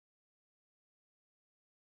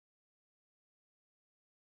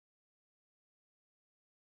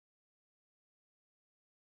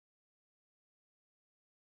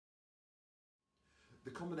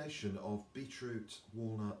combination of beetroot,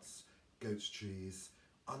 walnuts, goat's cheese,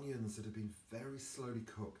 onions that have been very slowly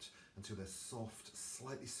cooked until they're soft,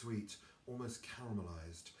 slightly sweet, almost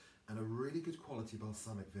caramelised, and a really good quality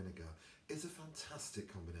balsamic vinegar is a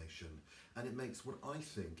fantastic combination, and it makes what I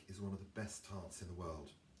think is one of the best tarts in the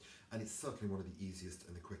world. And it's certainly one of the easiest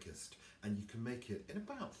and the quickest, and you can make it in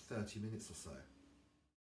about 30 minutes or so.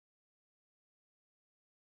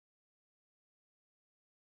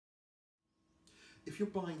 If you're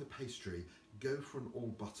buying the pastry, go for an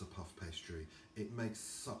all butter puff pastry. It makes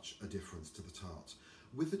such a difference to the tart.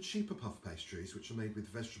 With the cheaper puff pastries, which are made with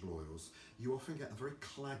vegetable oils, you often get a very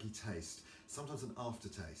claggy taste, sometimes an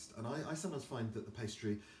aftertaste. And I sometimes find that the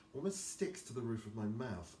pastry almost sticks to the roof of my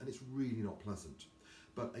mouth, and it's really not pleasant.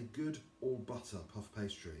 But a good all butter puff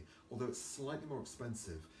pastry, although it's slightly more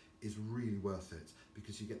expensive, is really worth it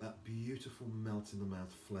because you get that beautiful melt in the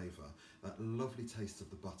mouth flavour, that lovely taste of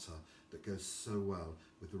the butter that goes so well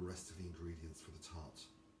with the rest of the ingredients for the tart.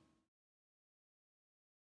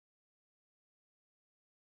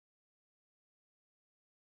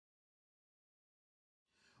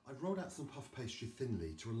 I've rolled out some puff pastry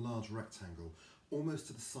thinly to a large rectangle, almost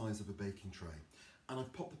to the size of a baking tray, and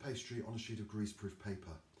I've popped the pastry on a sheet of greaseproof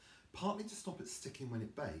paper, partly to stop it sticking when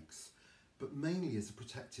it bakes, but mainly as a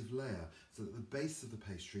protective layer so that the base of the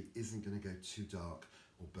pastry isn't going to go too dark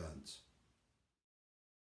or burnt.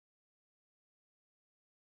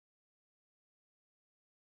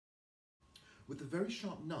 With a very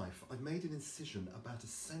sharp knife, I've made an incision about 1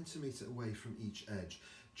 centimetre away from each edge,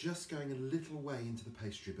 just going a little way into the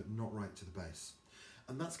pastry but not right to the base.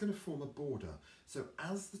 And that's going to form a border. So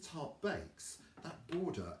as the tart bakes, that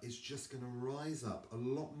border is just going to rise up a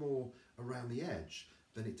lot more around the edge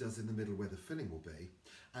than it does in the middle where the filling will be,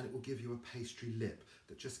 and it will give you a pastry lip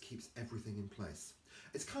that just keeps everything in place.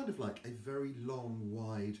 It's kind of like a very long,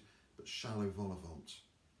 wide but shallow vol au vent.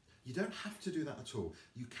 You don't have to do that at all.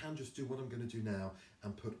 You can just do what I'm going to do now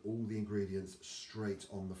and put all the ingredients straight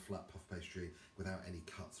on the flat puff pastry without any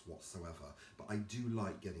cuts whatsoever. But I do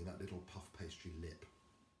like getting that little puff pastry lip.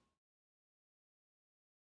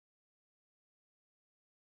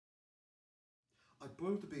 I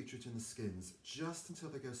boiled the beetroot in the skins just until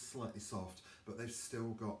they go slightly soft, but they've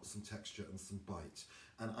still got some texture and some bite.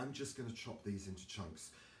 And I'm just going to chop these into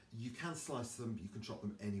chunks. You can slice them, you can chop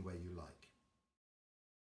them any way you like.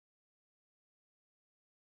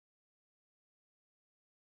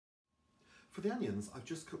 For the onions, I've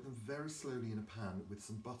just cooked them very slowly in a pan with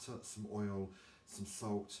some butter, some oil, some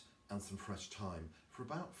salt and some fresh thyme for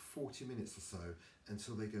about 40 minutes or so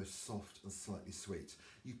until they go soft and slightly sweet.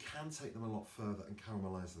 You can take them a lot further and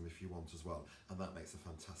caramelise them if you want as well, and that makes a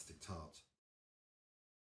fantastic tart.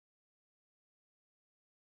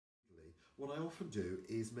 What I often do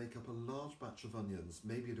is make up a large batch of onions,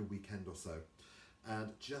 maybe at a weekend or so, and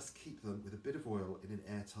just keep them with a bit of oil in an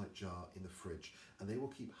airtight jar in the fridge, and they will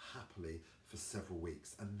keep happily for several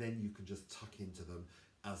weeks, and then you can just tuck into them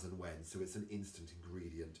as and when, so it's an instant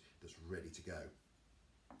ingredient that's ready to go.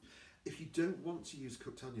 If you don't want to use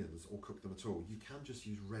cooked onions or cook them at all, you can just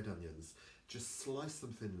use red onions. Just slice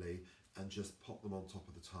them thinly and just pop them on top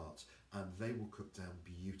of the tart, and they will cook down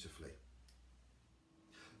beautifully.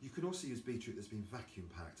 You can also use beetroot that's been vacuum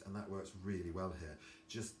packed, and that works really well here.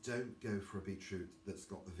 Just don't go for a beetroot that's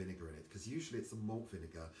got the vinegar in it, because usually it's a malt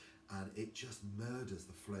vinegar and it just murders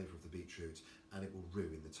the flavour of the beetroot and it will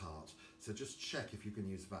ruin the tart. So just check if you can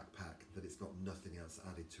use vac pack that it's got nothing else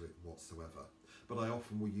added to it whatsoever. But I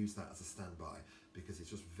often will use that as a standby because it's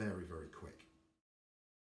just very, very quick.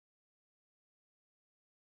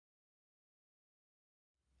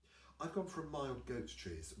 I've gone for a mild goat's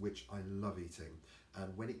cheese, which I love eating,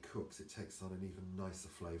 and when it cooks it takes on an even nicer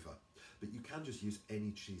flavour. But you can just use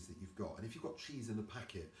any cheese that you've got, and if you've got cheese in the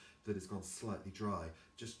packet that has gone slightly dry,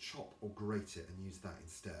 just chop or grate it and use that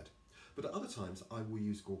instead. But at other times I will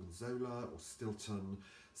use gorgonzola or Stilton,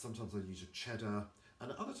 sometimes I'll use a cheddar,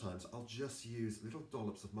 and at other times I'll just use little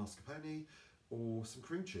dollops of mascarpone or some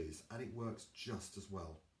cream cheese, and it works just as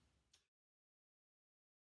well.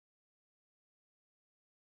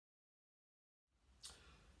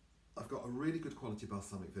 I've got a really good quality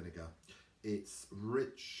balsamic vinegar. It's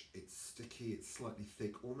rich, it's sticky, it's slightly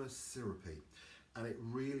thick, almost syrupy, and it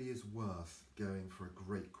really is worth going for a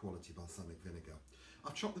great quality balsamic vinegar.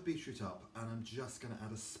 I've chopped the beetroot up and I'm just going to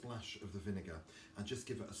add a splash of the vinegar and just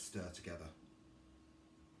give it a stir together.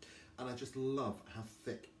 And I just love how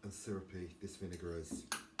thick and syrupy this vinegar is.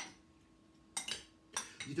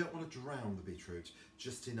 You don't want to drown the beetroot,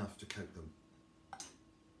 just enough to coat them.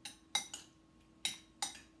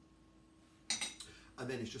 And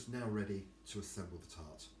then it's just now ready to assemble the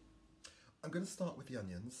tart. I'm going to start with the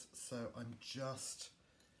onions, so I'm just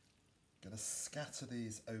Going to scatter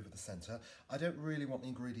these over the centre. I don't really want the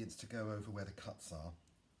ingredients to go over where the cuts are.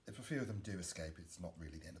 If a few of them do escape, it's not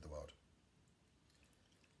really the end of the world.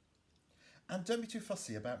 And don't be too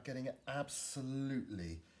fussy about getting it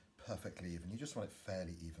absolutely perfectly even. You just want it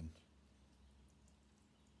fairly even.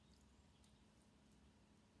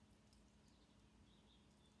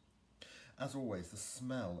 As always, the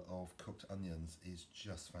smell of cooked onions is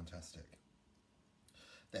just fantastic.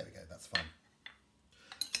 There we go, that's fine.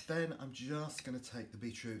 Then I'm just going to take the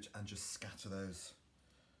beetroot and just scatter those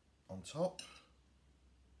on top.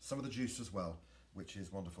 Some of the juice as well, which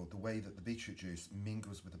is wonderful. The way that the beetroot juice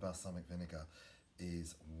mingles with the balsamic vinegar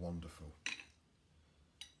is wonderful.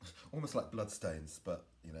 Almost like bloodstains, but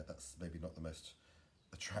you know, that's maybe not the most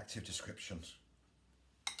attractive description.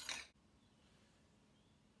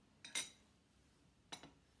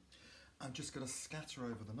 I'm just going to scatter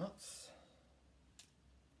over the nuts.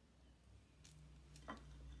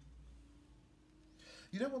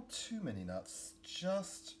 You don't want too many nuts,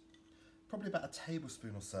 just probably about a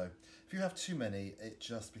tablespoon or so. If you have too many, it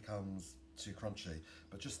just becomes too crunchy,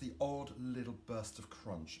 but just the odd little burst of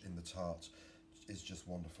crunch in the tart is just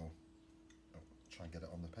wonderful. Oh, try and get it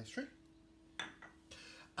on the pastry.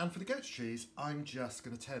 And for the goat's cheese, I'm just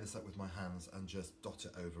going to tear this up with my hands and just dot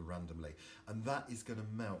it over randomly. And that is going to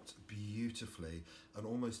melt beautifully and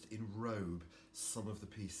almost enrobe some of the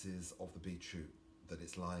pieces of the beetroot that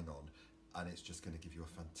it's lying on. And it's just going to give you a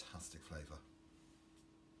fantastic flavour.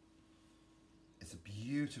 It's a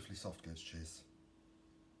beautifully soft goat's cheese.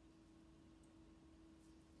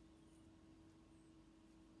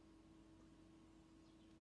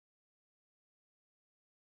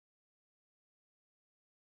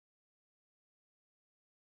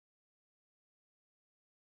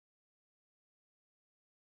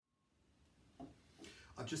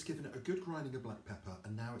 I've just given it a good grinding of black pepper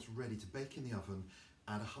and now it's ready to bake in the oven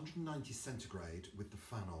at 190 centigrade with the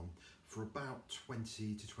fan on for about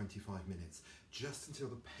 20 to 25 minutes, just until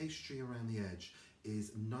the pastry around the edge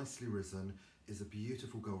is nicely risen, is a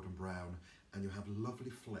beautiful golden brown, and you have lovely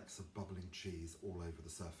flecks of bubbling cheese all over the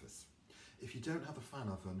surface. If you don't have a fan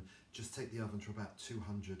oven, just take the oven to about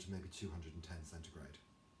 200 to maybe 210 centigrade.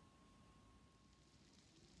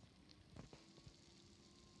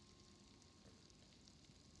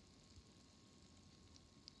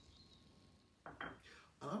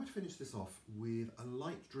 And I would finish this off with a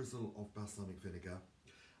light drizzle of balsamic vinegar,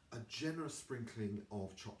 a generous sprinkling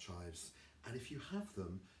of chopped chives, and if you have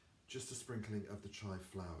them, just a sprinkling of the chive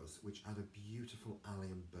flowers, which add a beautiful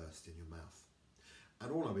allium burst in your mouth.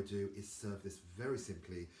 And all I would do is serve this very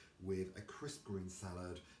simply with a crisp green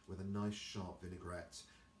salad with a nice sharp vinaigrette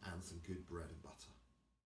and some good bread and